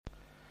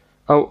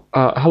Oh,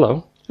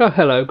 hello. Oh,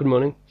 hello, good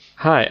morning.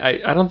 Hi.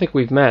 I don't think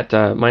we've met.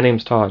 My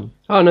name's Todd.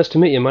 Oh, nice to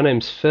meet you. My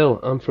name's Phil.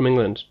 I'm from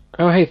England.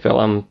 Oh, hey, Phil.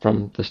 I'm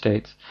from the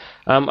States.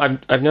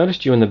 I've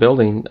noticed you in the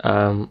building.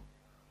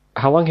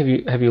 How long have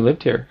you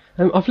lived here?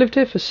 I've lived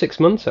here for 6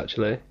 months,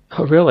 actually.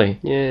 Oh, really?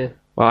 Yeah.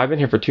 Well, I've been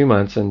here for 2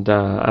 months, and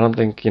I don't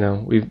think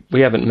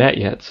we haven't met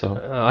yet. So.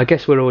 I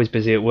guess we're always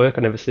busy at work.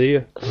 I never see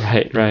you.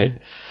 Right, right.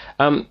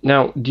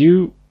 Now, do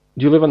you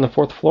live on the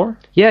fourth floor?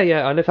 Yeah.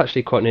 I live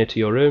actually quite near to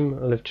your room.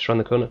 I live just around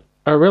the corner.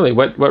 Oh, really?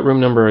 What room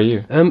number are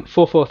you?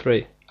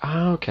 443.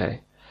 Oh,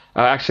 okay.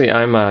 Actually,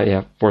 I'm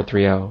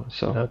 430.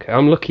 So. Okay.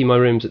 I'm lucky my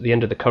room's at the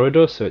end of the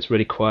corridor, so it's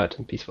really quiet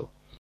and peaceful.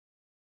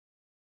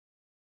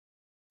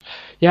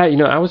 Yeah,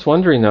 I was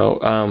wondering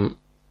though.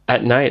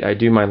 At night I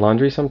do my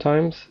laundry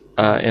sometimes,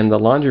 and the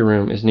laundry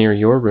room is near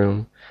your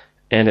room,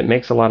 and it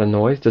makes a lot of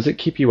noise. Does it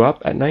keep you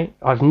up at night?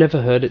 I've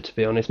never heard it, to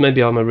be honest.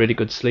 Maybe I'm a really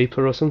good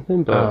sleeper or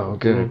something, but Oh,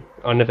 good.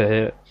 I never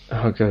hear it.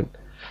 Oh, good.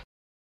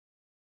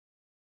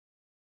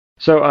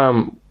 So,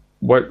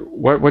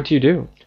 what do you do?